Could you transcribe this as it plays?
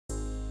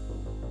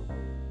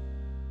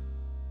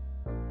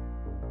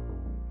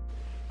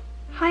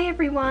Hi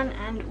everyone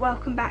and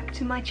welcome back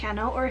to my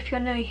channel, or if you're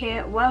new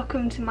here,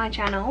 welcome to my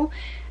channel.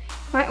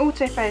 My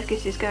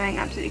autofocus is going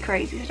absolutely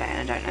crazy today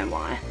and I don't know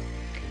why.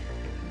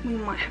 We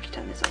might have to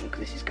turn this on because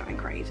this is going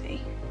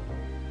crazy.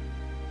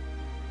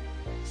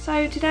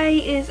 So today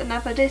is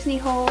another Disney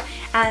haul,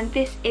 and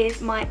this is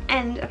my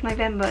end of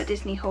November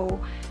Disney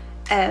haul,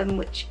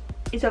 which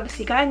is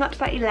obviously going up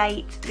slightly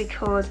late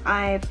because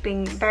I've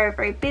been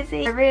very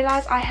busy. I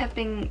realise I have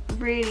been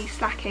really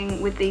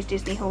slacking with these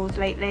Disney hauls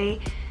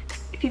lately.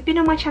 If you've been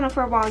on my channel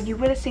for a while, you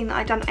will have seen that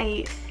I've done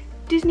a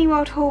Disney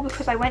World haul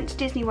because I went to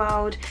Disney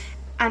World,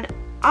 and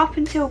up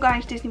until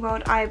going to Disney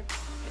World, I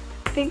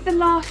think the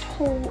last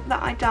haul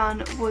that I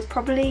done was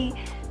probably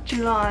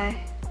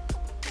July.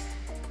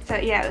 So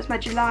yeah, it was my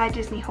July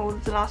Disney haul,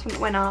 the last one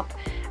that went up.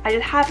 I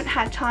just haven't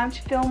had time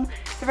to film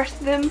the rest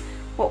of them,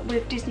 what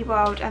with Disney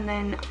World and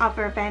then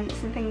other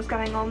events and things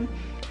going on.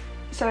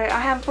 So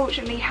I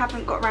unfortunately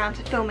haven't got around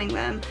to filming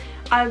them.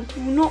 I will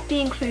not be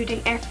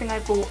including everything I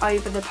bought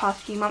over the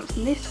past few months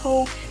in this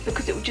haul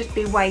because it would just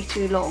be way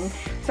too long.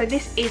 So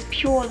this is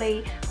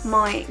purely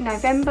my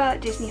November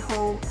Disney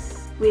haul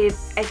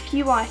with a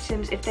few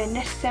items. If they're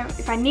necessary,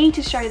 if I need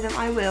to show them,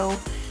 I will.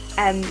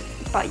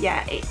 But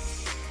yeah,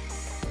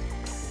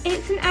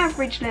 it's an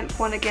average length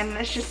one again,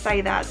 let's just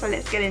say that, so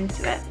let's get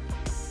into it.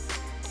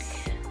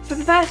 So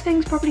the first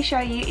thing to probably show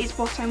you is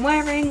what I'm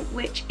wearing,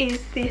 which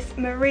is this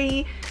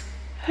Marie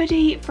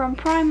hoodie from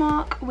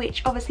Primark,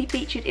 which obviously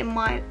featured in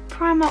my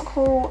Primark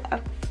haul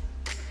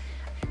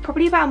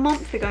probably about a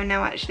month ago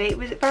now actually. It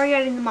was very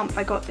early in the month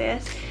I got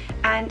this,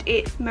 and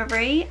it's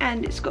Marie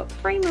and it's got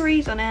 3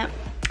 Maries on it.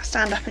 I'll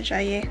stand up and show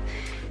you.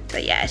 So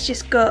yeah, it's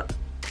just got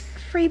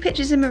 3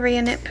 pictures of Marie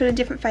in it, put in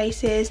different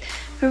faces.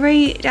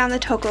 Marie down the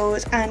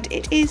toggles, and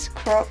it is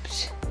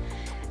cropped,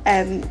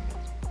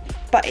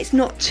 but it's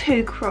not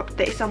too cropped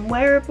that it's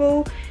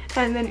unwearable,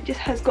 and then it just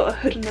has got a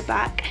hood on the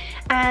back.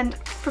 And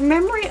from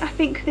memory, I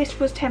think this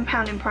was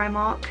 £10 in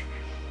Primark.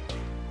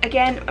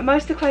 Again,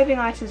 most of the clothing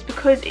items,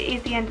 because it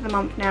is the end of the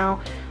month now,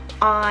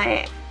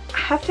 I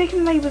have taken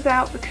the labels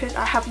out because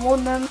I have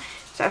worn them,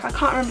 so if I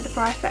can't remember the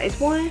price, that is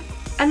why.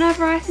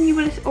 Another item you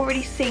will have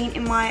already seen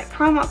in my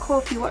Primark haul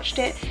if you watched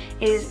it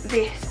is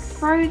this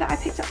throw that I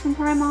picked up from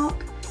Primark,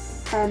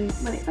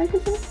 when it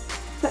focuses.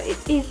 So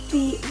it is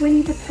the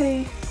Winnie the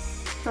Pooh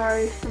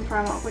throw from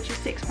Primark, which is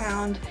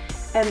 £6.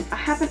 I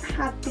haven't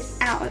had this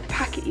out of the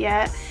packet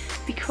yet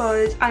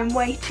because I'm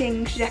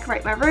waiting to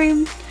decorate my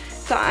room,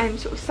 so I'm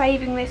sort of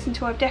saving this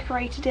until I've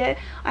decorated it.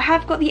 I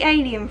have got the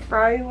alien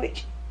throw,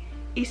 which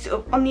is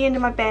sort of on the end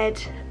of my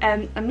bed.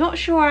 I'm not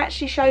sure I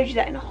actually showed you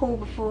that in a haul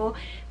before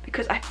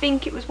because I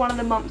think it was one of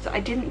the months that I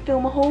didn't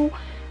film a haul,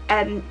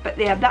 but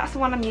yeah, that's the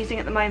one I'm using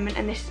at the moment,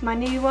 and this is my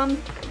new one.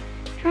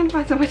 I'm trying to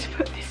find somewhere to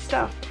put this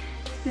stuff.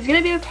 There's going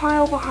to be a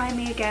pile behind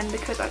me again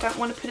because I don't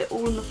want to put it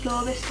all on the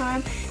floor this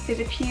time.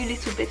 There's a few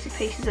little bits and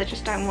pieces I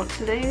just don't want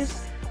to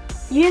lose.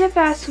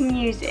 Universal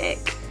Music,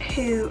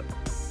 who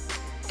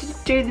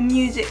do the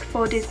music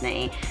for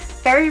Disney,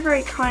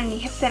 very kindly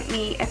have sent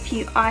me a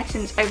few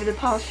items over the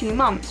past few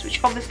months,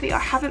 which obviously I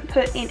haven't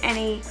put in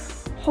any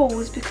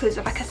hauls because,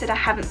 like I said, I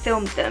haven't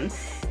filmed them.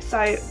 So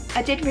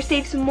I did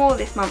receive some more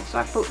this month, so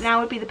I thought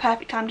now would be the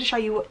perfect time to show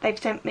you what they've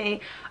sent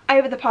me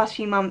over the past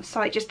few months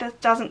so it just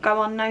doesn't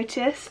go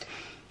unnoticed.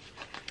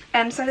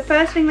 So the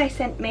first thing they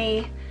sent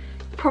me,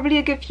 probably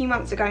a good few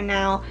months ago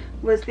now,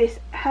 was this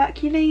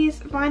Hercules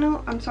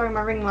vinyl. I'm sorry,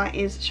 my ring light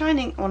is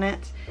shining on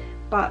it,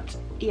 but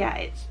yeah,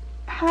 it's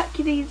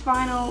Hercules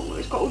vinyl.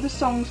 It's got all the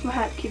songs from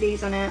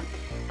Hercules on it,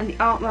 and the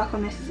artwork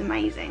on this is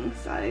amazing.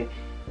 So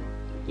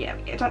yeah,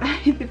 I don't know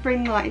if the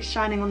ring light is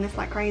shining on this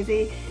like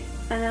crazy.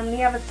 And on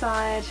the other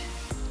side,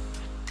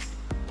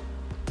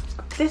 it's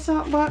got this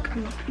artwork.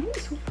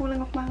 It's all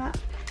falling off my lap.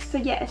 So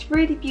yeah, it's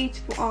really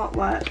beautiful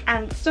artwork,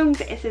 and the songs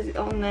that it says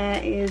on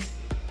there is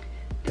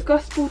The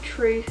Gospel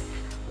Truth,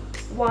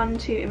 1,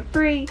 2 and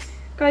 3,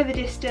 Go the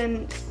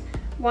Distance,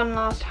 One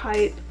Last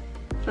Hope.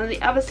 And on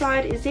the other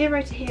side is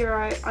Zero to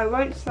Hero, I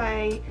Won't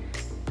Say,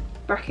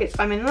 brackets,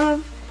 I'm in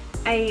Love,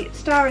 A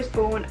Star is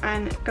Born,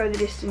 and Go the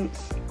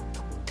Distance.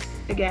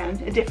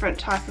 Again, a different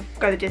type of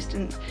Go the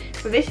Distance.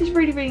 So this is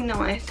really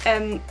nice.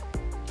 I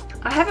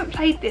haven't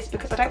played this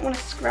because I don't want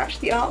to scratch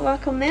the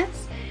artwork on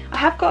this. I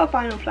have got a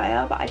vinyl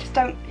player, but I just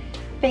don't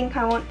think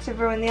I want to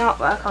ruin the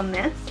artwork on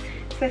this.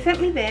 So they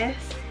sent me this,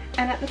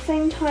 and at the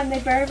same time they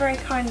very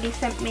kindly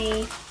sent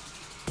me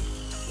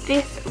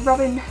this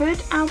Robin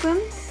Hood album,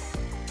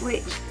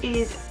 which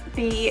is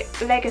the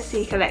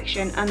Legacy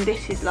collection, and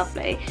this is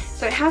lovely.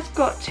 So it has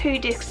got 2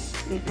 discs,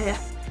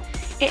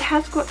 it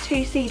has got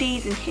 2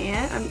 CDs in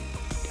here.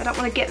 I don't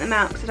want to get them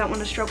out because I don't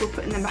want to struggle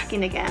putting them back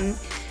in again,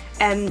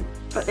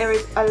 but there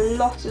is a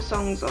lot of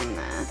songs on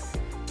there.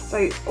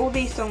 So all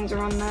these songs are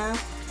on there,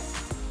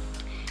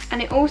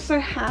 and it also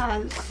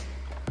has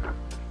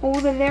all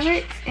the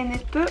lyrics in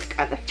this book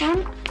at the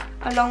front,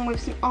 along with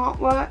some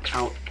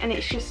artwork, and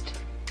it's just,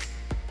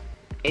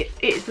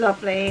 it's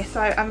lovely.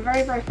 So I'm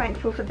very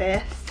thankful for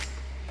this.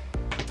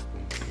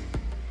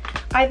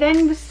 I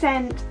then was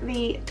sent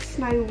the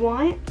Snow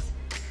White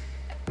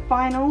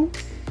vinyl,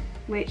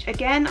 which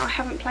again I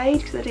haven't played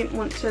because I didn't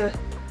want to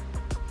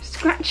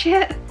scratch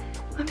it.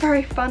 I'm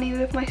very funny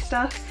with my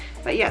stuff.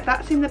 But yeah,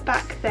 that's in the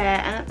back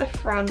there, and at the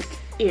front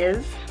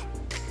is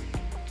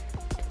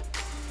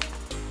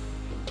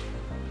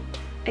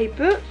a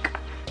book.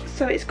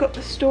 So it's got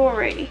the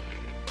story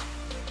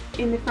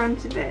in the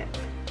front of it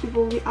with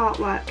all the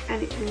artwork,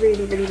 and it's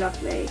really, really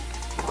lovely.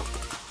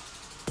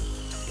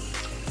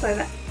 So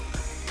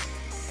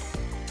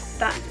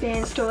that's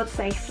being stored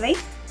safely.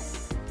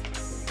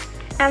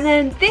 And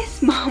then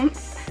this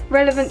month,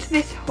 relevant to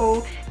this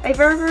haul, they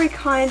very, very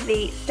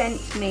kindly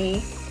sent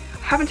me,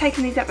 I haven't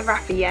taken these out the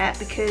wrapper yet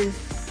because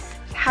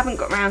I haven't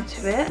got round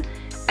to it,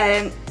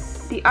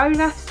 the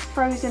Olaf's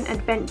Frozen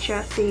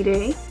Adventure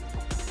CD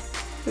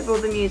with all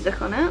the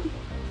music on it,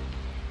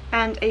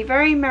 and a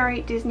Very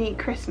Merry Disney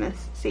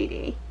Christmas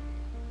CD.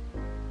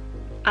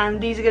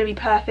 And these are going to be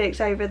perfect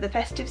over the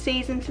festive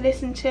season to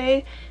listen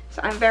to,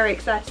 so I'm very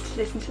excited to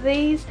listen to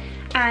these.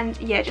 And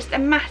yeah, just a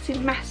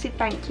massive, massive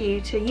thank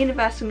you to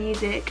Universal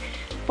Music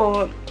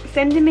for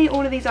sending me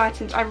all of these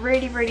items. I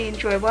really, really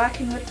enjoy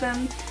working with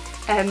them.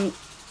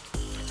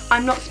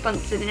 I'm not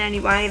sponsored in any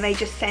way, they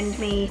just send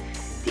me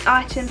the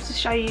items to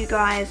show you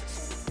guys.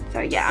 So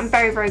yeah, I'm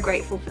very, very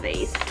grateful for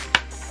these.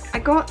 I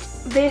got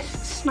this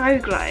snow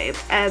globe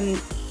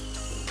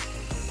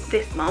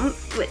this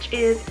month, which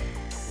is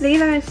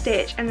Lilo and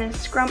Stitch and then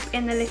Scrump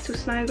in the little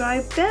snow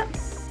globe bit.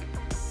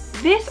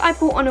 This I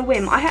bought on a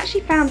whim. I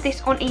actually found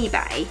this on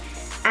eBay,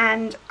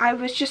 and I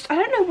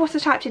don't know what I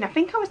typed in. I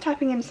think I was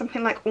typing in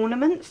something like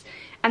ornaments,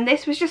 and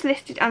this was just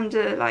listed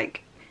under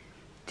like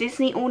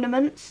Disney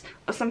ornaments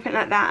or something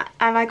like that,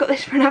 and I got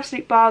this for an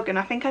absolute bargain.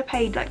 I think I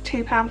paid like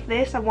 £2 for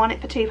this. I won it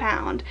for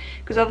 £2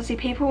 because obviously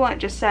people weren't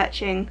just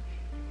searching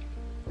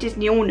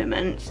Disney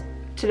ornaments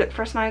to look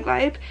for a snow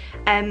globe.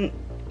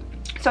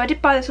 So I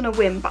did buy this on a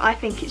whim, but I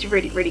think it's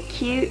really, really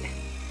cute,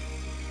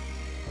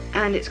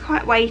 and it's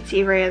quite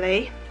weighty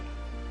really.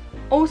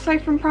 Also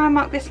from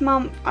Primark this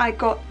month, I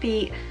got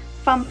the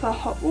Thumper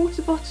hot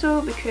water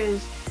bottle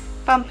because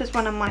Thumper's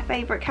one of my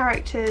favourite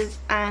characters,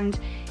 and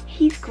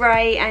he's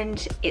grey,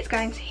 and he's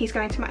going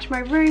to match my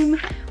room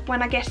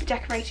when I get it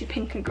decorated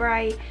pink and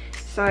grey.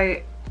 So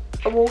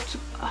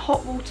a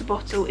hot water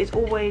bottle is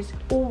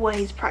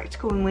always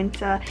practical in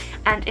winter,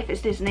 and if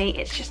it's Disney,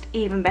 it's just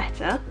even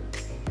better.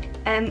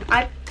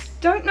 I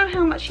don't know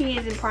how much he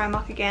is in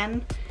Primark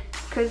again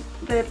because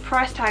the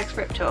price tag's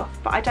ripped off,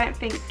 but I don't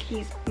think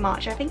he's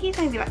much. I think he's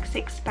maybe like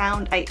 £6,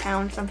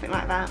 £8, something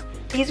like that.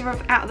 These are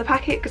out of the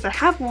packet because I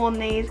have worn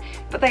these,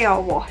 but they are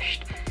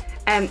washed.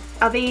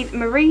 Are these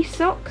Marie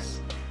socks,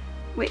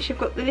 which have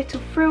got the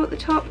little frill at the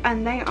top,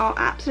 and they are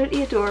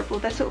absolutely adorable.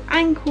 They're sort of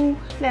ankle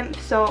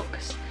length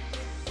socks,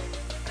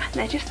 and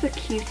they're just the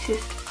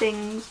cutest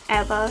things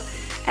ever.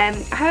 I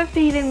have a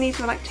feeling these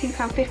were like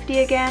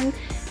 £2.50 again,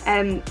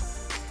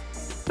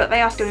 but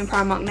they are still in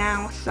Primark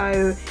now,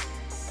 so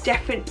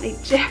definitely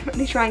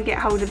try and get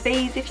hold of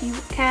these if you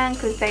can,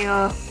 because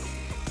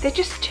they're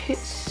just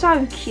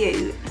so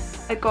cute.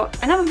 I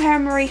got another pair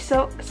of Marie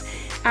socks,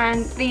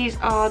 and these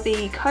are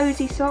the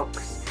cozy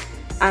socks,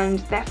 and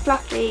they're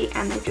fluffy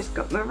and they've just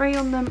got Marie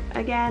on them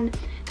again.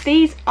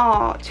 These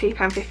are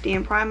 £2.50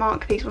 in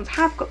Primark. These ones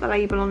have got the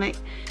label on it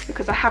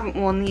because I haven't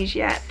worn these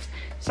yet.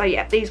 So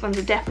yeah, these ones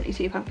are definitely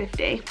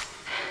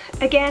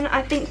 £2.50. Again,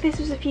 I think this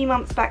was a few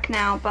months back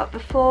now, but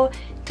before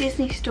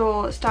Disney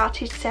Store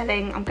started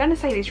selling, I'm going to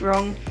say this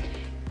wrong,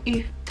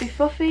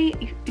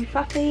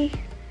 Ufuffy,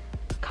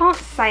 can't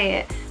say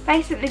it.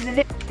 Basically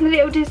the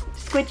little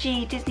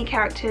squidgy Disney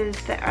characters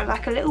that are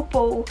like a little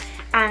ball,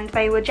 and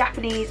they were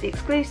Japanese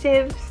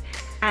exclusives,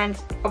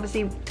 and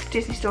obviously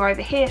Disney Store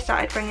over here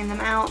started bringing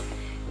them out.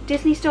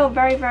 Disney Store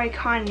very, very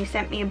kindly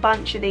sent me a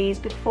bunch of these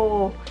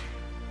before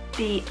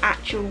the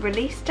actual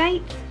release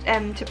date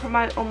to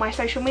promote on my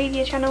social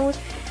media channels,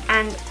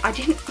 and I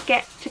didn't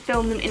get to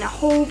film them in a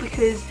haul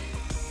because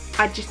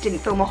I just didn't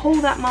film a haul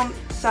that month,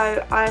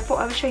 so I thought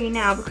I would show you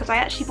now because I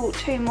actually bought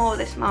 2 more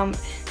this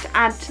month to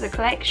add to the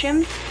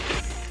collection.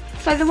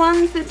 So the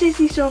ones that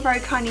Disney Store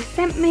very kindly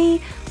sent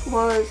me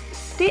was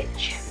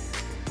Stitch.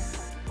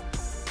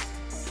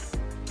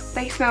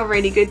 They smell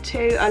really good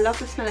too. I love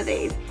the smell of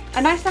these.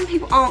 I know some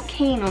people aren't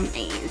keen on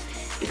these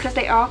because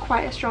they are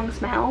quite a strong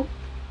smell,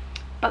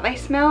 but they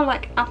smell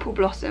like apple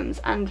blossoms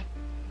and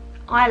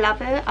I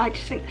love it. I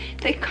just think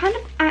they kind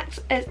of act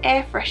as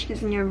air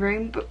fresheners in your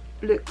room but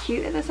look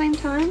cute at the same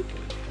time.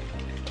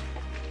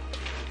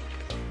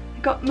 I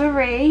got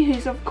Marie,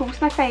 who's of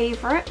course my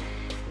favourite.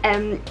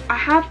 I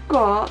have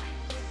got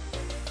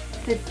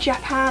the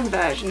Japan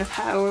version of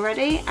her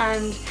already,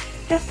 and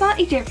they're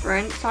slightly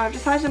different, so I've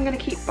decided I'm going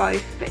to keep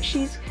both, but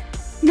she's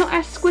not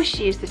as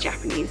squishy as the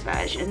Japanese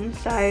version,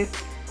 so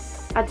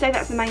I'd say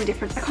that's the main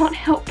difference. I can't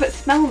help but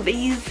smell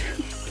these.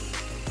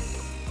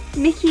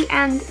 Mickey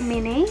and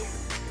Minnie,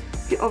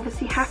 who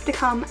obviously have to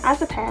come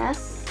as a pair.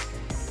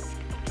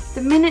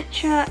 The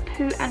miniature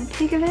Pooh and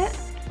Piglet,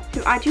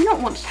 who I do not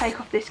want to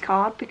take off this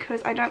card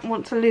because I don't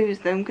want to lose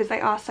them because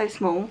they are so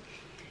small.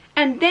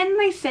 And then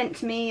they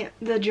sent me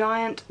the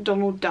giant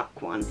Donald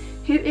Duck one,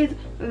 who is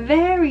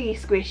very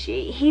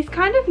squishy. He's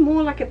kind of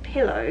more like a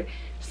pillow,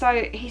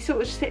 so he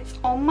sort of sits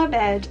on my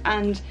bed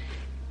and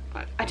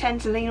I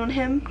tend to lean on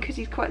him because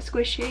he's quite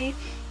squishy.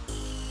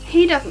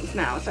 He doesn't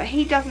smell, so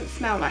he doesn't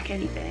smell like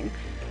anything.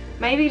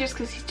 Maybe just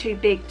because he's too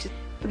big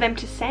for them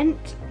to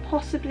scent,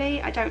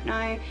 possibly, I don't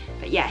know.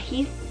 But yeah,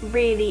 he's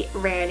really,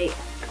 really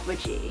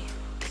squishy.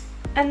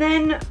 And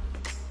then,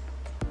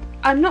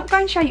 I'm not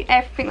going to show you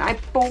everything that I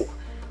bought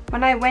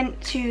when I went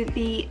to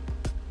the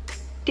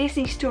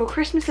Disney Store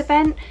Christmas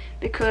event,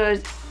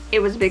 because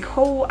it was a big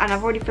haul and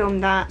I've already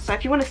filmed that. So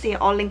if you want to see it,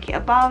 I'll link it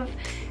above.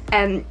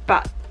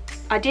 But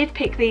I did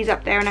pick these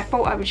up there and I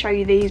thought I would show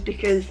you these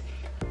because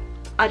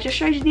I just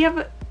showed you the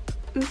other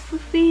oof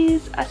of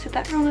these. I said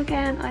that wrong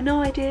again, I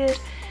know I did.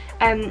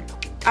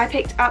 I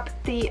picked up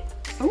the,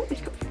 oh,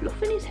 he's got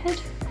fluff in his head.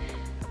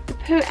 The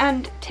Pooh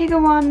and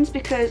Tigger ones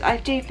because I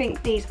do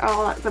think these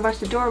are like the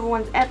most adorable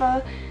ones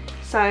ever.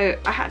 So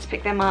I had to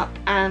pick them up,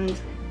 and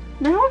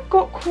now I've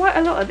got quite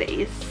a lot of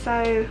these,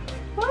 so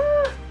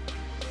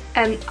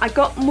I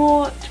got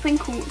more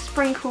Twinkle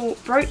Sprinkle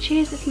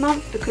brooches this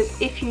month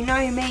because if you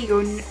know me,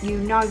 you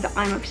know that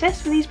I'm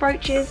obsessed with these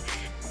brooches.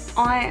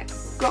 I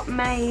got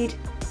made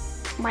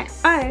my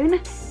own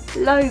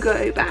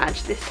logo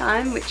badge this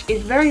time, which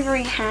is very,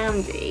 very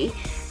handy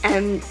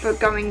for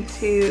going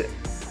to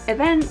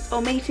events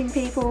or meeting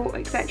people,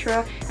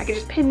 etc. I can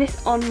just pin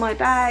this on my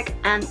bag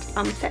and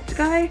I'm set to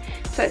go.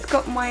 So it's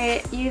got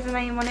my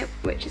username on it,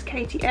 which is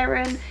Katie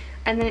Erin,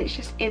 and then it's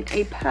just in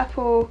a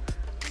purple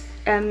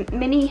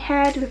mini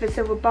head with a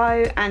silver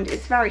bow, and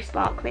it's very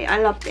sparkly. I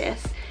love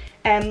this.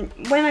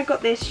 When I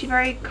got this, she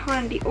very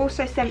kindly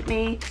also sent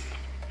me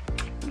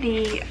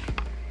the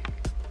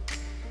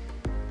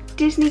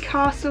Disney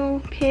Castle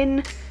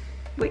pin,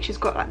 which has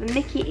got like the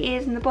Mickey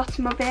ears in the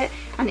bottom of it,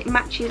 and it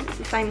matches, it's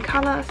the same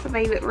colour, so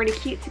they look really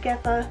cute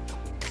together.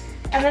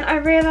 And then I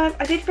realised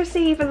I did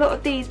receive a lot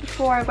of these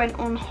before I went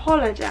on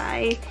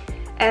holiday,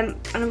 and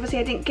obviously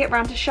I didn't get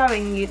around to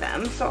showing you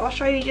them, so I'll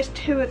show you just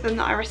 2 of them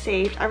that I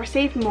received. I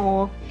received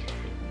more,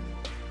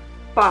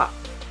 but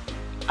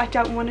I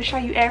don't want to show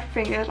you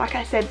everything like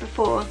I said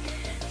before.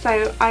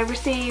 So I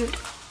received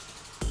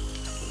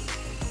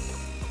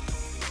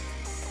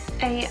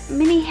a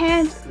mini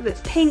head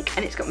that's pink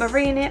and it's got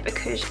Marie in it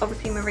because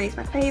obviously Marie is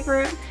my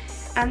favourite.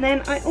 And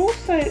then I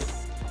also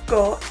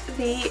got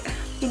the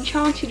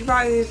Enchanted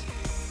Rose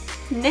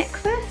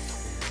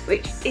necklace,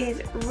 which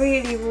is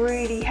really,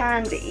 really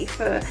handy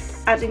for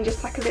adding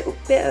just like a little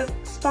bit of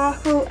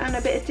sparkle and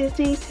a bit of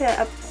Disney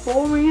to a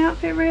boring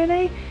outfit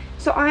really.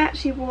 So I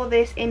actually wore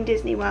this in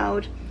Disney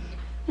World.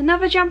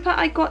 Another jumper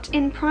I got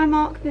in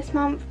Primark this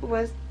month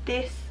was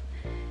this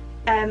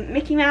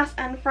Mickey Mouse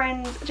and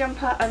Friends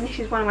jumper, and this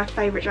is one of my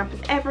favourite jumpers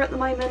ever at the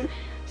moment.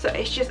 So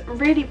it's just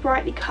really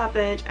brightly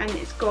covered and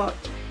it's got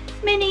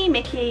Minnie,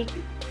 Mickey,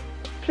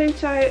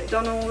 Pluto,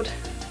 Donald,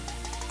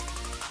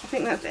 I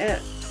think that's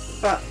it.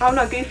 But oh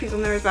no, Goofy's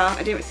on there as well,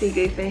 I didn't see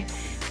Goofy.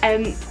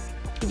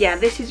 Yeah,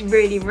 this is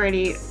really,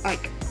 really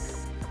like,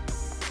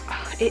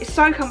 it's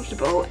so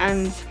comfortable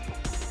and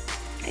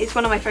it's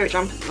one of my favourite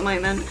jumpers at the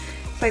moment.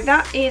 So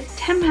that is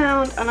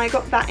 £10 and I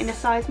got that in a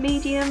size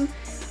medium.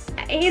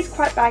 It is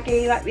quite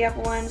baggy like the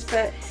other ones,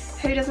 but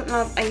who doesn't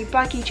love a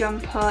baggy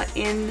jumper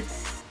in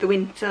the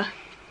winter?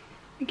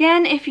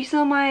 Again, if you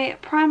saw my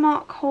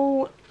Primark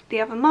haul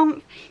the other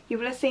month, you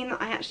will have seen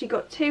that I actually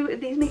got 2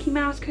 of these Mickey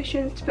Mouse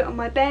cushions to put on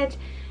my bed.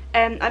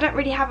 I don't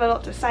really have a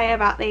lot to say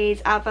about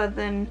these other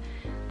than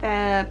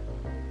they're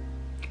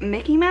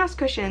Mickey Mouse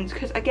cushions,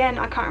 because again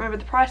I can't remember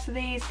the price of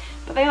these,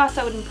 but they are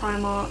sold in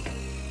Primark.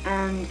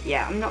 And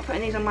yeah, I'm not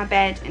putting these on my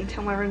bed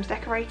until my room's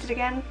decorated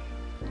again.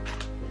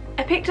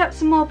 I picked up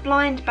some more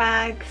blind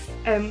bags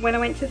when I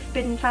went to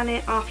Forbidden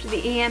Planet after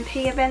the EMP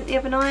event the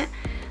other night.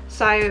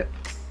 So,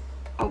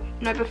 oh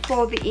no,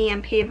 before the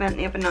EMP event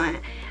the other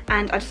night.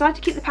 And I decided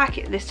to keep the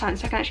packet this time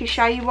so I can actually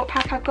show you what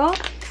pack I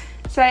got.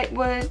 So it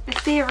was the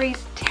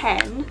Series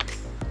 10,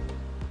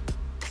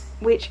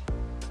 which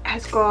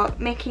has got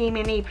Mickey,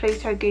 Minnie,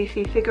 Pluto,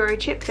 Goofy, Figaro,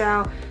 Chip,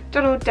 Dale,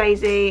 Donald,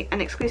 Daisy,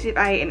 and Exclusive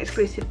A and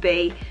Exclusive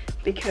B,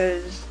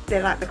 because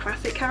they're like the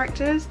classic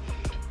characters.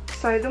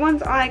 So the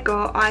ones I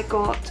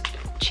got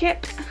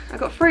Chip. I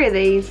got 3 of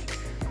these.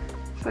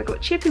 So I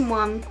got Chip in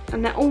one,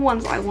 and they're all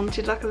ones that I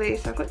wanted luckily,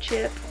 so I got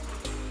Chip.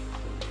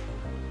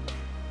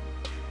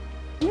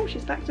 Oh,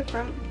 she's back to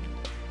front.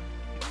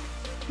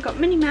 I got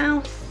Minnie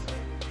Mouse.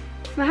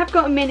 I have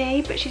got a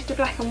Minnie, but she's the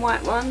black and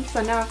white one,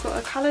 so now I've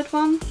got a coloured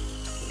one.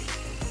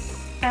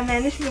 And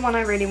then this is the one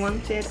I really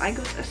wanted. I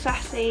got a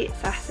sassy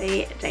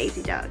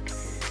Daisy Duck,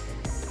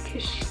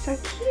 because she's so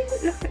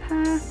cute, look at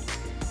her.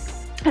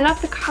 I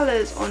love the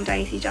colours on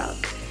Daisy Duck.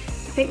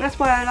 I think that's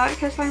why I like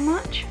her so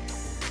much.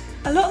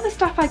 A lot of the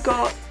stuff I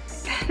got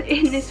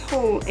in this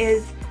haul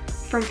is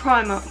from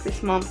Primark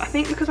this month. I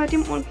think because I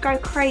didn't want to go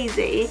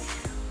crazy,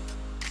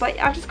 but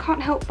I just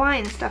can't help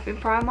buying stuff in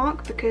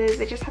Primark because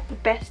they just have the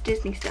best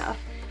Disney stuff.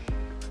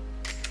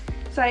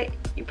 So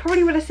you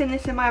probably would have seen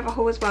this in my other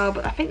haul as well,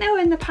 but I think they were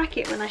in the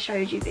packet when I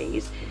showed you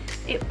these.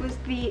 it was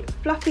the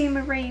Fluffy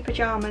Marie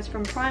pyjamas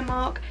from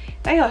Primark.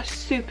 They are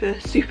super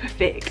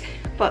thick,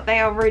 but they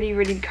are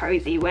really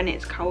cozy when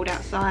it's cold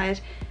outside.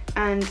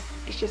 And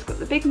it's just got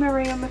the big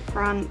Marie on the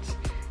front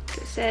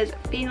that says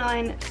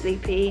Feline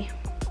Sleepy,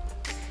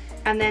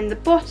 and then the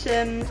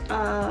bottoms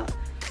are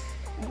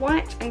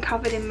white and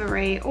covered in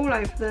Marie all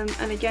over them,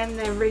 and again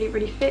they're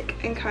really thick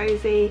and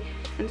cozy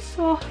and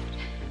soft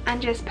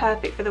and just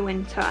perfect for the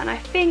winter. And I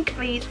think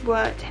these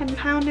were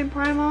 £10 in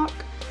Primark,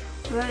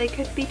 although they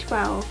could be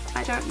 12,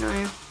 I don't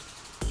know.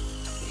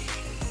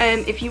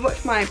 If you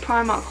watched my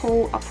Primark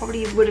haul, I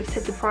probably would have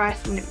said the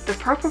price and the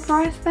proper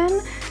price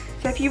then.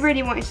 So if you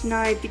really wanted to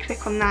know, if you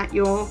click on that,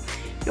 you'll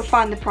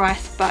find the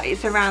price, but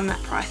it's around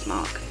that price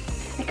mark.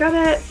 I got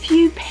a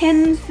few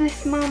pins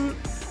this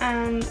month,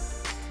 and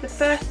the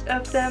first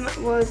of them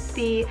was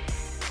the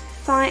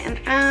Sai and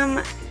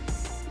Am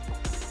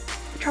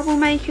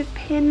Troublemakers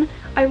pin.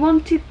 I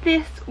wanted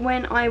this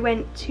when I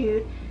went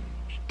to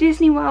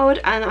Disney World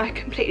and I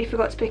completely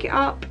forgot to pick it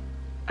up.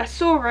 I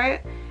saw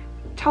it,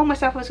 told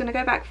myself I was going to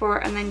go back for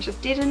it, and then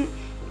just didn't.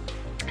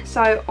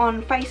 So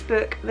on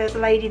Facebook there's a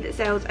lady that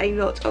sells a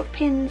lot of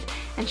pins,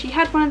 and she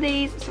had one of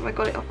these, so I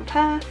got it off of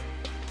her.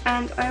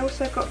 And I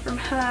also got from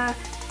her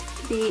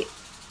the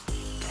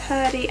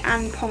Purdy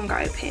and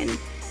Pongo pin,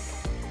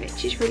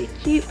 which is really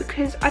cute,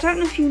 because I don't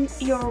know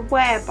if you're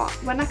aware, but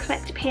when I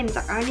collect pins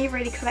I only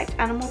really collect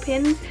animal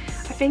pins.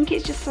 I think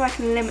it's just so I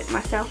can limit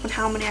myself on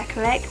how many I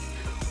collect,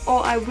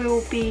 or I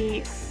will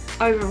be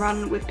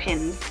overrun with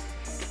pins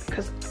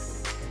because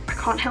I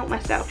can't help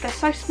myself. They're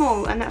so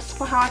small, and that's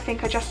how I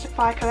think I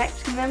justify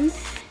collecting them,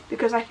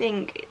 because I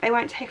think they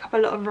won't take up a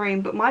lot of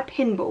room, but my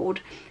pin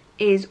board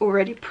is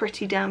already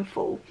pretty damn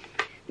full.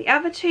 The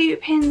other two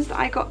pins that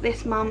I got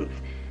this month,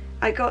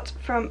 I got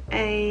from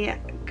a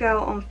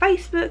girl on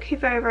Facebook who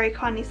very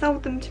kindly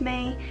sold them to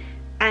me,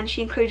 and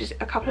she included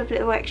a couple of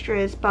little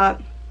extras,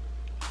 but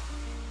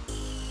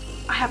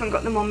I haven't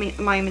got them on me at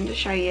the moment to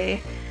show you.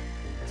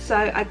 So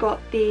I got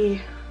the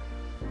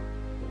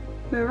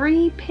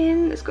Marie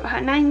pin that's got her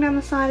name down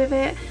the side of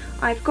it.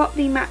 I've got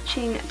the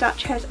matching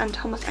Duchess and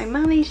Thomas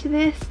O'Malley to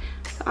this,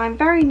 so I'm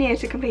very near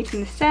to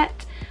completing the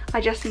set. I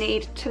just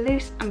need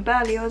Toulouse and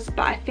Berlioz,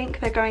 but I think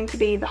they're going to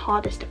be the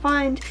hardest to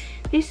find.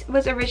 This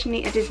was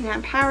originally a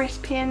Disneyland Paris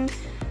pin,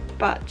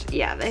 but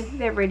yeah,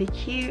 they're really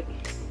cute.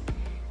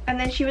 And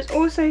then she was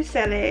also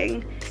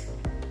selling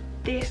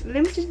this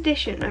limited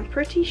edition. I'm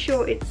pretty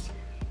sure it's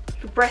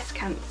for breast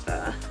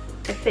cancer,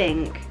 I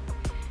think.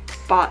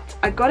 But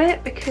I got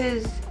it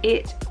because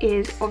it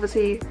is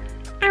obviously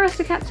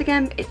Aristocats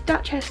again, but it's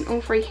Duchess and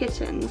all three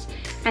kittens,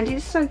 and it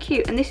is so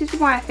cute. And this is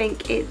why I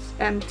think it's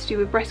to do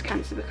with breast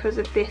cancer, because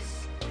of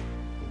this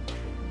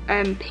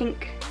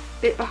pink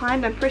bit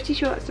behind. I'm pretty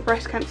sure that's the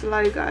breast cancer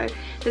logo.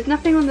 There's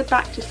nothing on the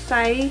back to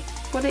say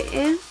what it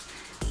is,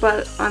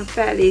 but I'm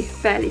fairly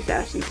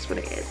certain that's what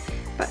it is.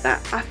 But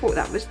I thought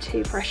that was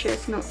too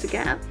precious not to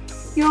get.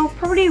 You're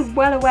probably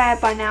well aware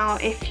by now,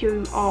 if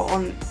you are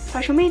on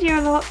social media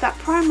a lot, that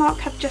Primark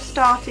have just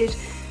started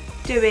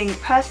doing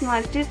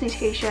personalised Disney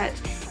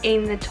t-shirts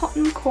in the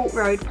Tottenham Court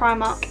Road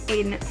Primark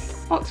in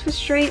Oxford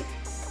Street.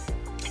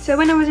 So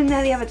when I was in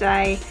there the other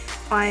day,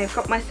 I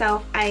got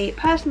myself a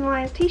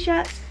personalised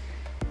t-shirt,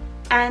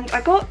 and I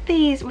got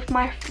these with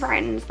my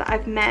friends that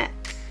I've met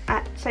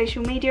at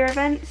social media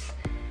events,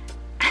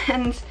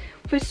 and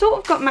we've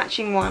sort of got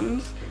matching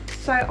ones.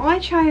 So I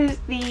chose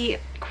the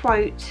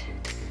quote,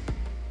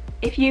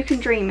 "If you can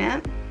dream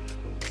it."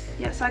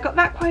 Yeah, so I got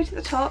that quote at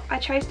the top. I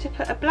chose to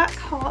put a black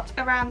heart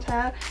around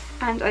her,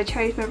 and I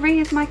chose Marie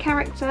as my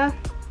character.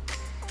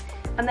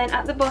 And then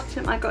at the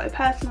bottom I got it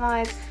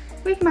personalised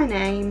with my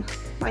name,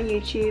 my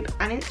YouTube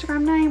and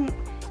Instagram name,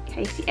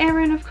 Casey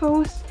Erin of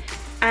course.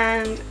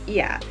 And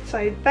yeah,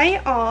 so they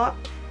are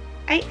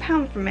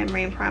 £8 from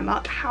memory in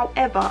Primark.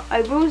 However,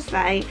 I will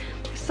say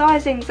the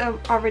sizings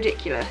are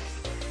ridiculous.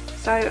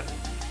 So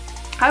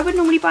I would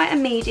normally buy a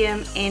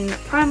medium in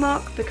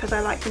Primark because I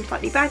like them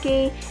slightly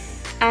baggy,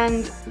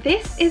 and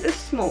this is a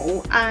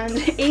small,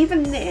 and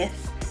even this,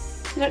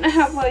 I don't know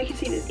how well you can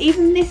see this,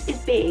 even this is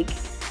big.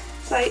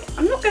 So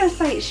I'm not going to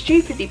say it's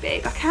stupidly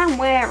big, I can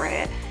wear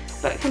it,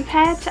 but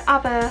compared to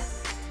other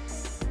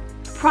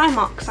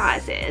Primark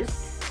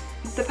sizes,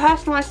 the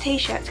personalised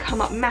t-shirts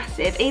come up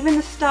massive. Even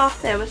the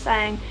staff there were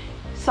saying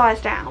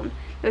size down.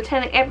 They were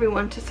telling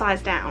everyone to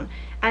size down,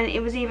 and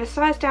it was either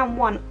size down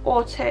 1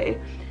 or 2.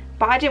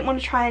 But I didn't want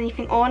to try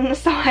anything on,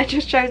 so I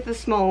just chose the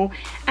small,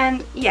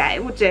 and yeah,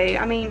 it will do.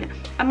 I mean,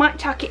 I might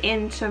tuck it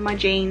into my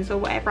jeans or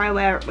whatever I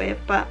wear it with,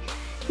 but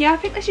yeah, I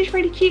think this is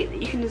really cute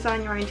that you can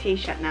design your own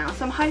t-shirt now,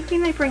 so I'm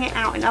hoping they bring it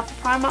out in other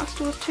Primark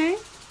stores too.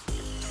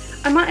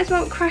 I might as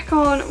well crack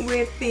on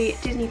with the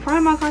Disney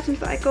Primark items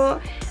that I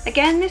got.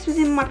 Again, this was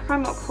in my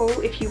Primark haul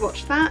if you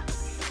watched that,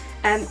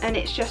 and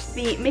it's just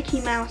the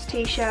Mickey Mouse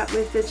t-shirt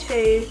with the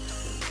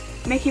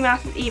 2 Mickey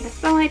Mouses either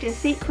side in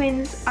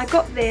sequins. I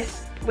got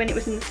this when it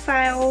was in the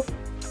sale,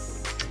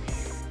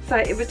 so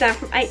it was down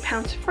from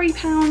 £8 to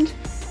 £3,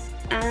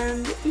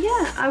 and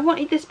yeah, I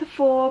wanted this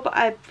before, but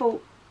I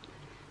thought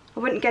I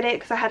wouldn't get it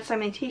because I had so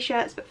many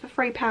t-shirts, but for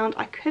 £3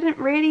 I couldn't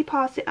really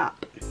pass it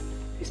up.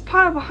 This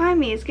pile behind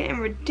me is getting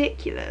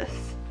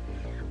ridiculous.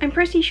 I'm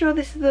pretty sure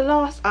this is the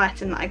last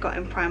item that I got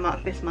in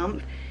Primark this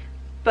month,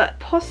 but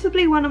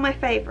possibly one of my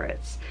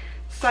favourites.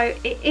 So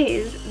it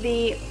is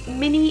the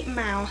Minnie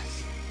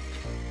Mouse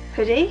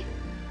hoodie,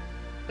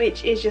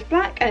 which is just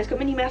black and it's got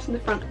Minnie Mouse on the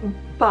front,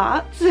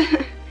 but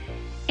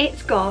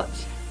it's got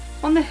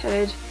on the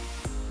hood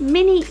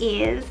mini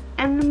ears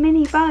and the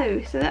mini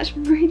bow, so that's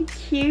really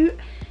cute,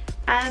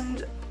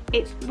 and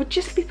it would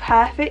just be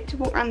perfect to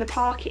walk around the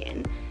park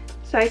in.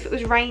 So if it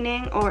was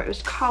raining or it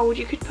was cold,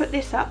 you could put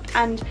this up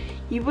and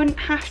you wouldn't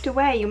have to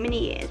wear your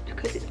mini ears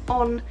because it's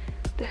on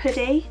the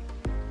hoodie.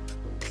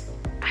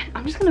 And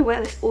I'm just going to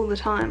wear this all the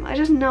time, I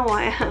just know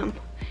I am.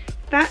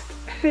 That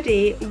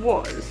hoodie's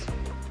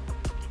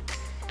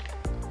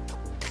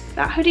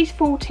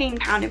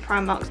 £14 in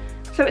Primark.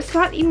 So it's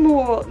slightly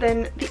more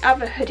than the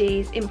other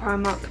hoodies in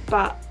Primark,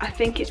 but I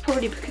think it's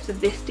probably because of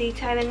this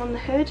detailing on the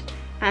hood,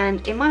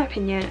 and in my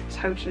opinion,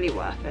 totally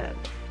worth it.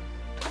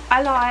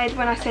 I lied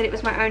when I said it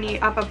was my only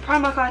other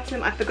Primark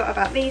item. I forgot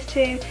about these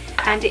two,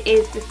 and it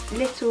is the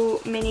little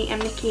Minnie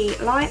and Mickey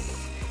lights,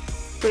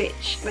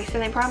 which they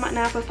sell in Primark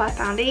now for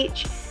 £5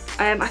 each.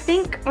 I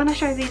think when I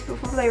showed these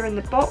before, they were in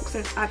the box,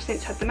 and I've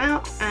since had them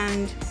out,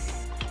 and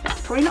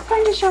it's probably not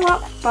going to show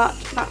up, but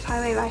that's how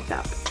they light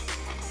up.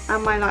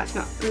 And my light's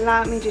not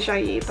allowing me to show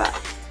you, but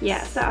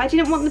yeah, so I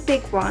didn't want the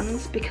big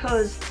ones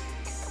because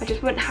I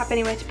just wouldn't have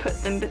anywhere to put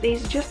them, but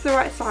these are just the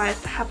right size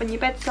to have on your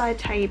bedside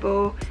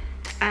table,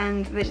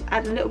 and they just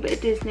add a little bit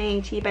of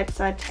Disney to your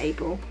bedside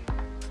table.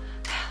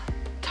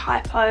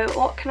 Typo,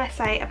 what can I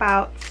say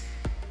about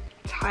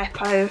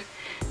Typo?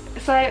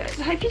 So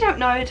if you don't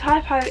know,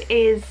 Typo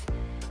is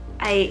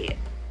a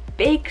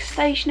big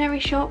stationery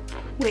shop,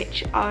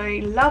 which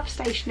I love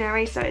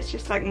stationery, so it's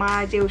just like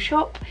my ideal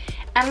shop,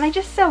 and they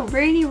just sell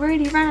really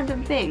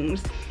random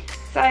things.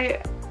 So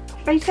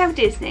they sell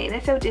Disney,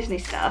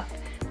 stuff,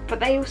 but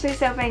they also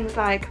sell things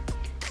like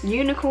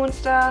unicorn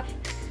stuff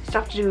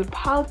to do with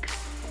pugs,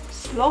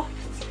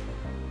 sloths,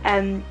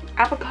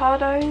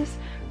 avocados,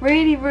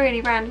 really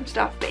random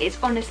stuff, but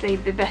it's honestly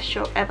the best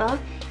shop ever.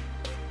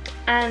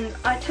 And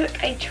I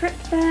took a trip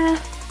there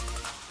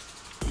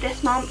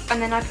this month,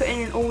 and then I put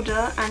in an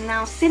order, and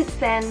now since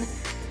then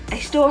a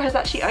store has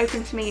actually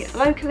opened to me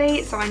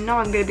locally, so I know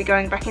I'm going to be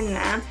going back in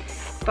there.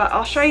 But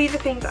I'll show you the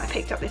things that I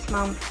picked up this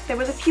month. There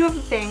was a few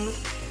other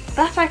things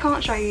that I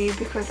can't show you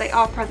because they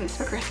are presents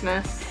for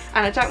Christmas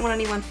and I don't want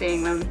anyone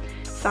seeing them.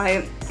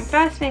 So the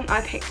first thing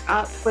I picked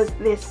up was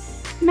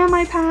this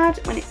memo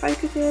pad. When it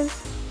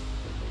focuses,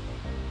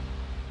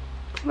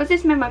 was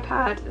this memo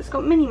pad. It's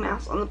got Minnie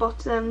Mouse on the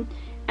bottom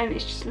and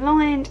it's just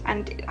lined,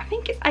 and I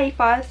think it's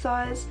A5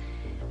 size,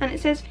 and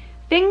it says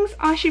things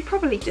I should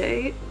probably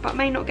do but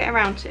may not get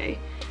around to.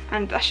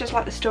 And that's just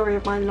like the story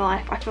of my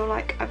life. I feel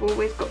like I've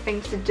always got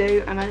things to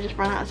do and I just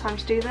run out of time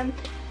to do them.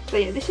 So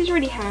yeah, this is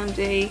really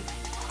handy.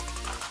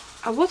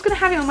 I was going to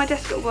have it on my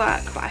desk at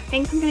work, but I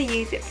think I'm going to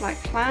use it for like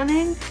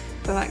planning,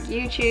 for like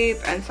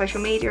YouTube and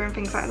social media and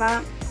things like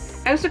that.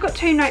 I also got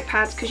two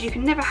notepads because you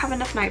can never have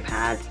enough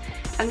notepads.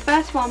 And the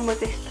first one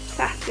was this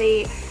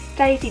Sassy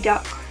Daisy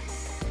Duck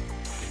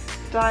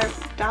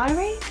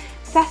diary?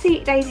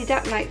 Sassy Daisy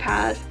Duck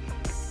notepad.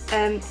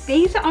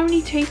 These are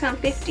only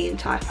 £2.50 in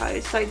Typo,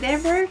 so they're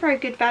very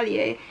good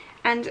value,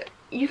 and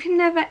you can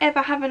never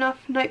ever have enough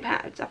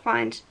notepads. I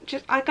find,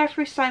 I go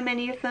through so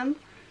many of them.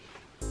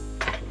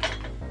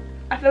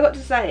 I forgot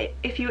to say,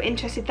 if you're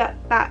interested,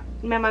 that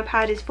memo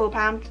pad is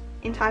 £4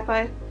 in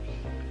Typo.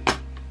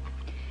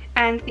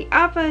 And the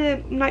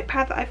other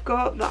notepad that I've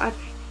got that I've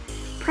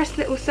pressed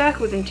little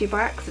circles into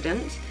by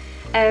accident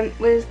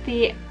was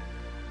the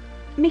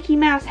Mickey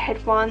Mouse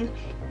head one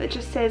that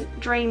just says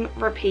Dream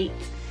Repeat.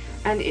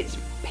 And it's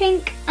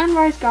pink and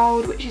rose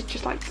gold, which is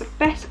just like the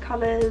best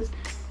colours,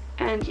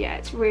 and yeah,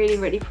 it's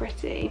really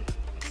pretty.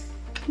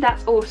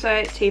 That's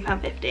also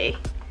 £2.50.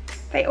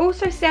 They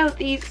also sell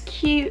these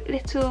cute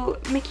little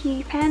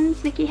Mickey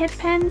pens, Mickey head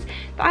pens,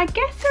 that I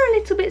guess are a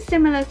little bit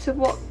similar to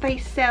what they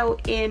sell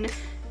in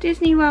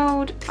Disney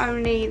World,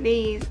 only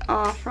these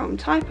are from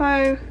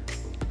Typo.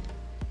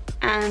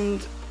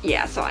 And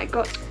yeah, so I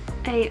got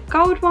a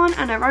gold one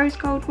and a rose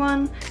gold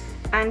one,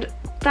 and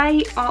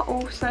they are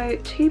also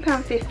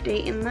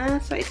 £2.50 in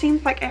there, so it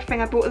seems like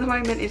everything I bought at the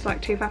moment is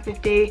like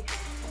 £2.50,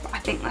 but I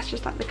think that's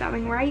just like the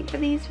going rate for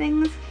these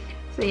things.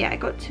 So yeah, I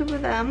got two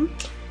of them.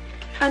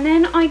 And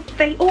then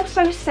they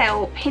also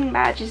sell pin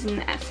badges in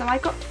there, so I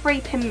got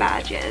 3 pin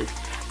badges.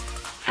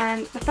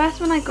 And the first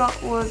one I got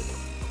was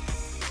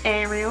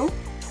Ariel,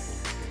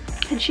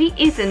 and she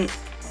isn't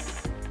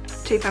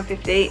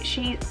 £2.50,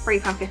 she's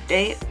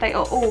 £3.50. They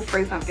are all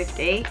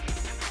 £3.50.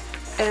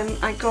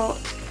 I got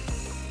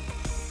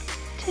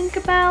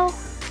Tinkerbell,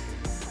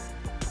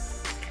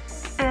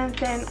 and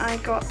then I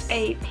got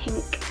a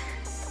pink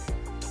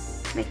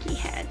Mickey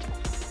head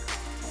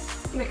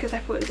because I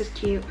thought it was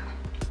cute.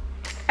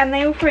 And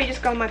they all probably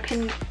just go on my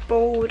pin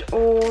board,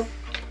 or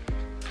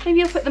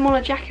maybe I'll put them on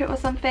a jacket or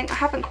something. I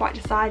haven't quite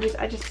decided,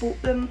 I just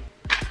bought them.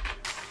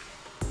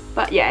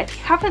 But yeah, if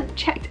you haven't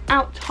checked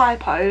out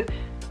Typo,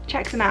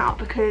 check them out,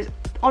 because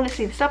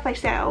honestly the stuff they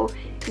sell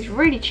is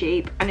really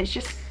cheap and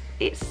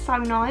it's so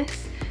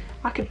nice.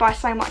 I could buy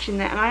so much in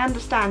there, and I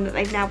understand that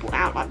they've now brought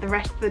out like the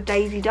rest of the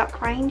Daisy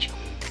Duck range,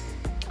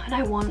 and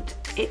I want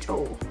it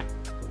all.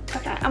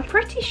 Okay, I'm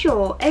pretty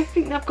sure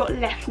everything that I've got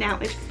left now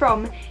is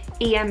from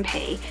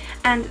EMP,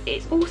 and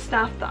it's all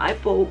stuff that I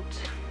bought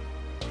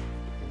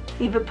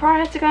either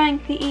prior to going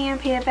to the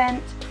EMP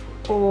event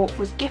or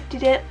was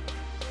gifted it,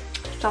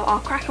 so I'll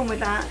crack on with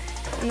that.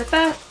 And the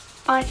first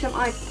item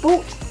I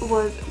bought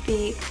was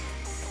the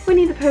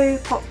Winnie the Pooh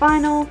pop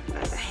vinyl.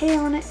 There's a hair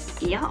on it,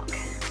 yuck.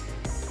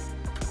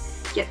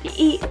 Yeah,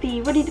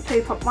 the Winnie the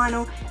Pooh pop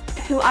vinyl,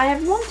 who I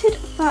have wanted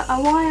for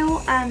a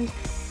while, and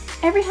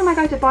every time I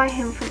go to buy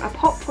him from a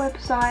pop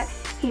website,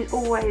 he's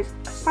always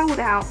sold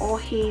out or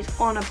he's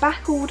on a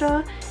back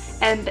order.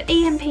 But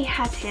EMP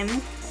had him,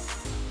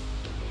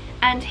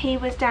 and he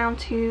was down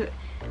to,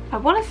 I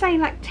want to say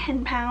like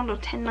 £10 or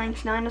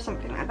 £10.99 or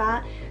something like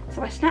that.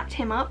 So I snapped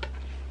him up.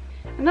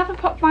 Another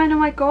pop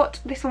vinyl I got,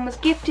 this one was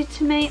gifted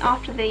to me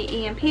after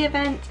the EMP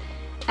event,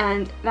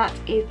 and that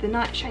is the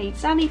Nightshade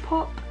Sally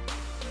pop.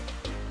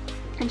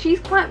 And she's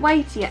quite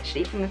weighty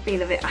actually from the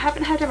feel of it. I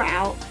haven't had her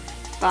out,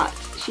 but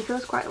she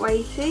feels quite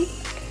weighty,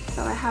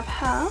 so I have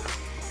her.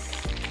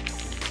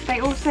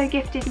 They also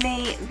gifted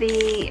me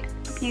the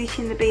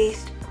Beauty and the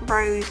Beast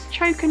rose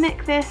choker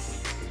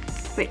necklace,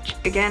 which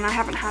again I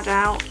haven't had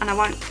out, and I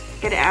won't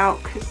get it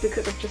out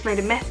because I've just made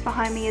a mess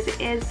behind me as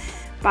it is.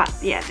 But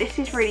yeah, this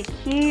is really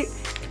cute,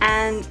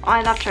 and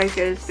I love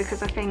chokers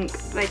because I think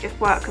they just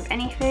work with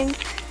anything.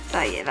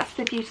 So yeah, that's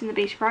the Beauty and the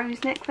Beast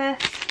rose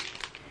necklace.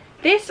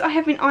 This I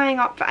have been eyeing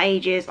up for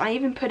ages. I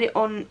even put it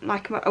on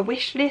like a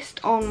wish list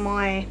on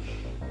my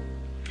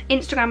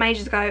Instagram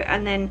ages ago,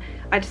 and then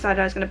I decided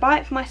I was going to buy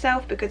it for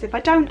myself, because if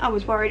I don't, I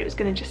was worried it was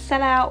going to just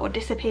sell out or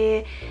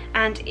disappear.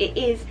 And it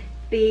is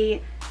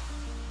the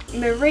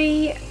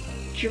Marie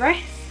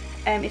dress.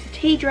 It's a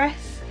tea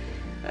dress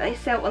that they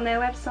sell on their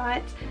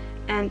website,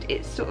 and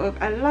it's sort of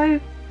a low,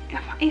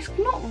 it's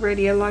not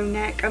really a low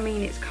neck, I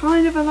mean it's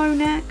kind of a low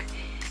neck,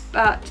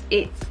 but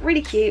it's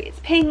really cute. It's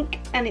pink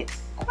and it's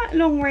quite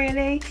long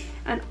really,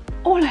 and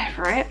all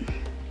over it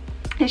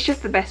it's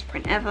just the best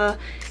print ever.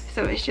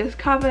 So it's just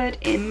covered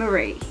in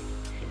Marie,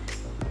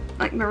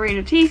 like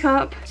Marina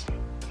teacup.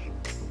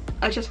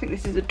 I just think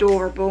this is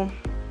adorable.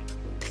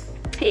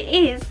 It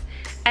is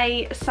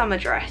a summer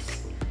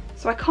dress,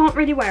 so I can't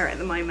really wear it at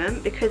the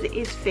moment because it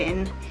is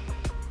thin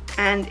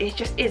and it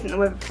just isn't the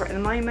weather for it at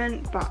the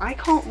moment, but I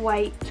can't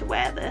wait to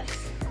wear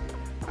this.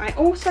 I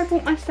also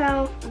bought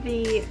myself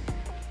the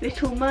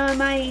Little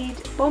Mermaid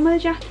bomber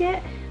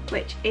jacket,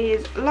 which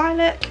is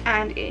lilac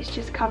and it's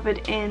just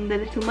covered in the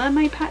Little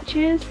Mermaid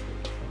patches.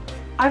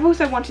 I've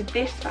also wanted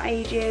this for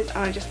ages, and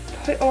I just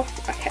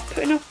kept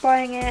putting off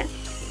buying it,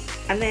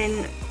 and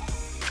then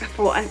I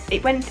thought, and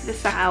it went into the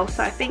sale,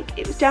 so I think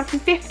it was down from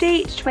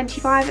 50 to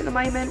 25 at the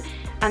moment,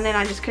 and then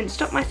I just couldn't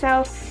stop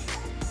myself,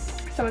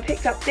 so I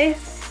picked up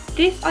this.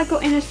 This I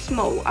got in a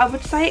small. I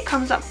would say it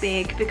comes up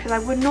big because I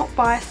would not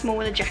buy a small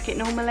in a jacket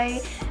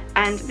normally,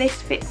 and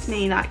this fits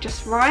me like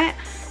just right.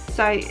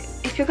 So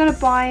if you're going to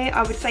buy it,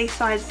 I would say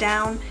size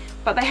down,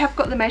 but they have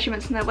got the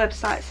measurements on their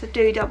website, so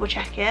do double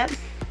check it.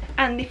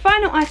 And the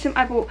final item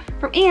I bought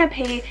from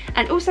EMP,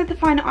 and also the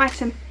final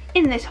item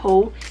in this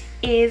haul,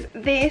 is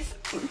this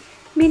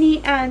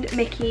Minnie and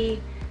Mickey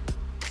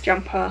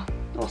jumper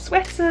or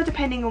sweater,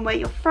 depending on where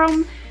you're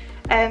from,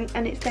 and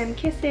it's them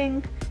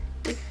kissing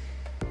with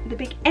the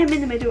big M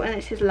in the middle, and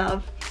it says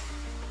love.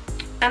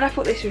 And I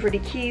thought this was really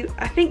cute.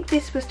 I think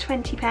this was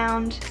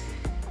 £20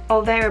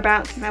 or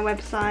thereabouts on their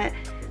website,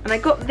 and I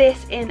got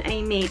this in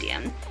a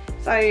medium,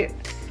 so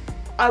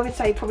I would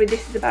say probably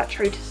this is about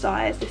true to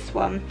size, this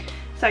one.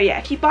 So yeah,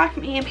 if you buy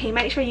from EMP,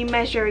 make sure you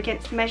measure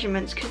against the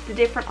measurements, because the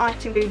different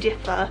items do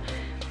differ,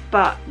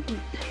 but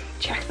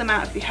check them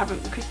out if you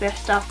haven't, because their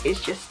stuff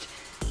is just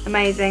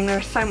amazing. There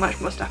is so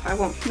much more stuff I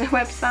want from their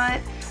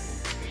website.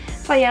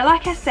 So yeah,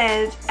 like I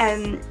said,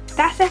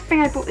 that's everything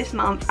I bought this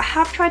month. I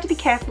have tried to be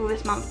careful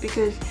this month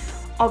because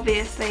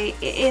obviously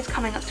it is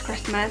coming up to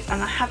Christmas,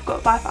 and I have got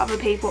to buy for other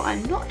people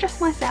and not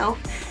just myself.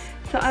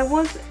 So I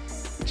was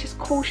just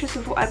cautious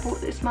of what I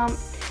bought this month.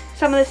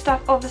 Some of the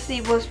stuff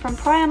obviously was from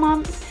prior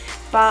months,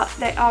 but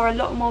there are a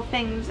lot more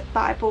things that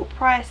I bought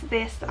prior to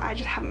this that I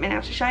just haven't been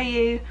able to show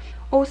you.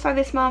 Also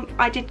this month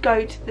I did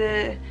go to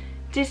the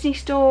Disney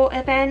store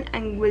event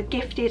and was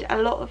gifted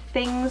a lot of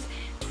things,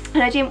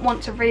 and I didn't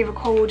want to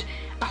re-record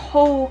a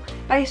haul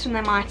based on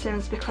them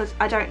items because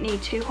I don't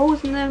need 2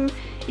 hauls in them.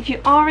 If you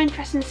are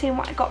interested in seeing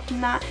what I got from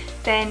that,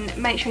 then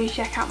make sure you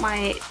check out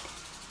my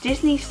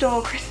Disney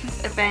store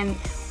Christmas event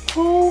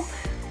haul,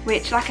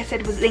 which like I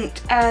said was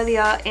linked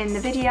earlier in the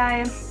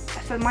video.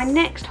 So my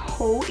next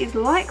haul is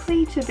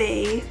likely to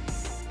be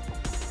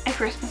a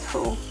Christmas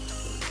haul,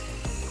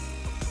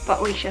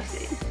 but we shall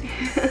see.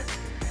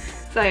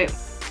 So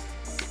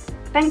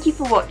thank you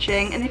for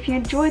watching, and if you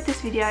enjoyed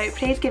this video,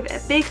 please give it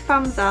a big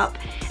thumbs up,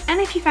 And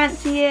if you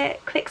fancy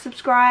it, click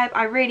subscribe,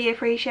 I really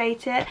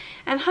appreciate it,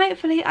 and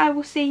hopefully I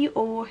will see you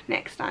all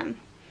next time.